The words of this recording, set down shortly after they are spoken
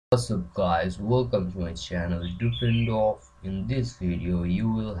What's up guys, welcome to my channel Different Doff. In this video you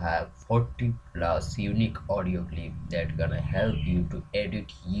will have 40 plus unique audio clip that gonna help you to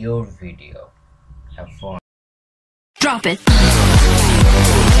edit your video. Have fun. Drop it.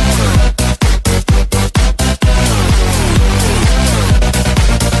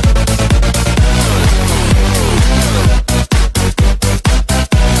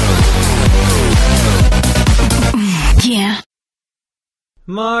 Yeah.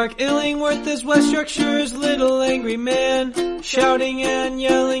 Mark Illingworth is West Yorkshire's little angry man, shouting and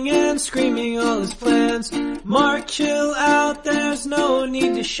yelling and screaming all his plans. Mark, chill out, there's no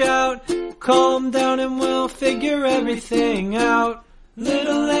need to shout. Calm down and we'll figure everything out.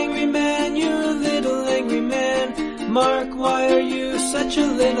 Little angry man, you little angry man. Mark, why are you such a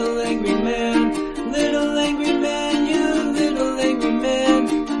little angry man? Little angry man, you little angry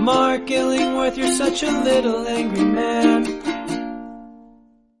man. Mark Illingworth, you're such a little angry man.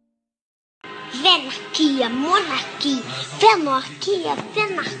 Venarquia, monarquia, venarquia,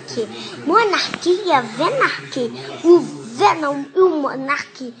 venarquia, monarquia, venarquia, o Venom e o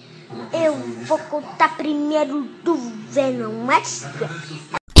Monarque. Eu vou contar primeiro do Venom, mas...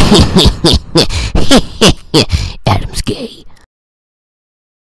 Adam's gay.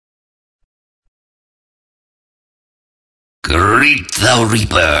 Greet the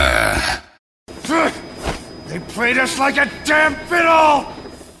Reaper! They played us like a damn fiddle!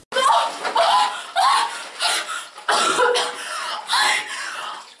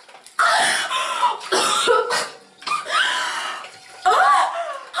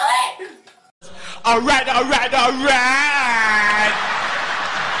 Alright!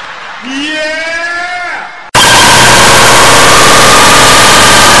 Yeah!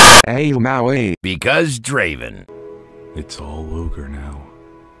 Hey, Maui. Because Draven. It's all ogre now.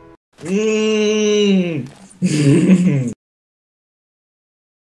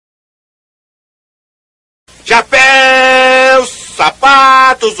 Chapéus,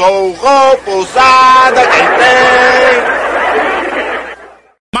 sapatos ou roupa usada, quem tem?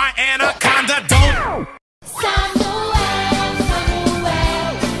 My anaconda don't. Samuel,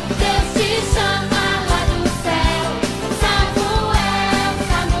 Deus te chama lá do céu. Samuel,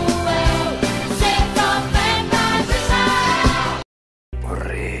 ser profeta de Israel.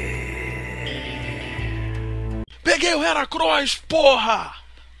 Peguei o Heracross, porra!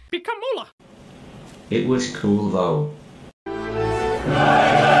 Pica mula. It was cool though.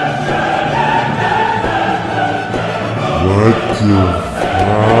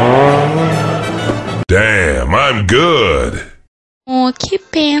 Damn, I'm good. Oh, que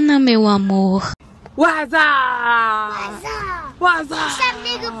pena, meu amor. What's up,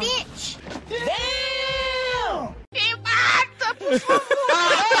 nigga, bitch? Damn! Me mata, por favor!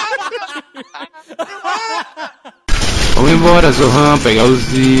 Vamos embora, Zohan, pegar o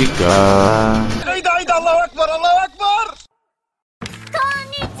Zika. Ainda, Allahu Akbar, Allahu Akbar!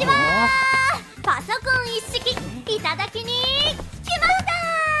 Konnichiwa! Pasokon ishiki, itadaki ni kimata!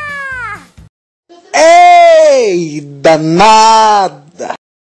 Ei, danada!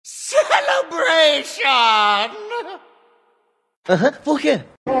 Celebration! Por quê?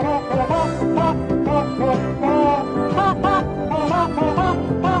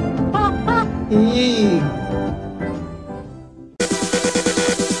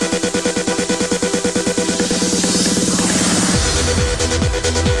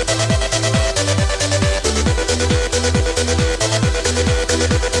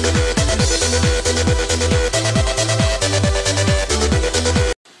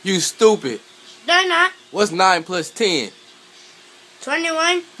 You stupid. They're not. What's 9 plus 10?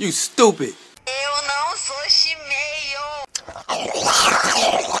 21. You stupid. Eu não sou chimeio.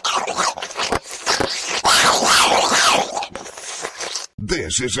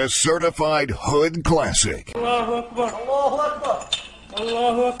 This is a certified hood classic. Allahu Akbar, Allahu Akbar,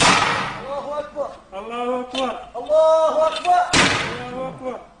 Allahu Akbar, Allahu Akbar, Allahu Akbar, Allahu Akbar, Allahu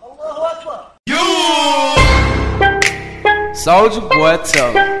Akbar, Allahu Akbar. Soldier Boy,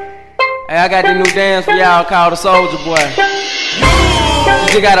 tell me. Hey, I got this new dance for y'all called the Soldier Boy. You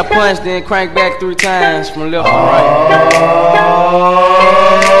just gotta punch, then crank back 3 times from left to right.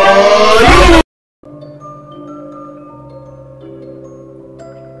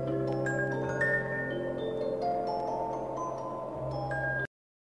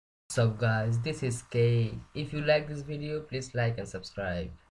 What's up guys, this is K. If you like this video, please like and subscribe.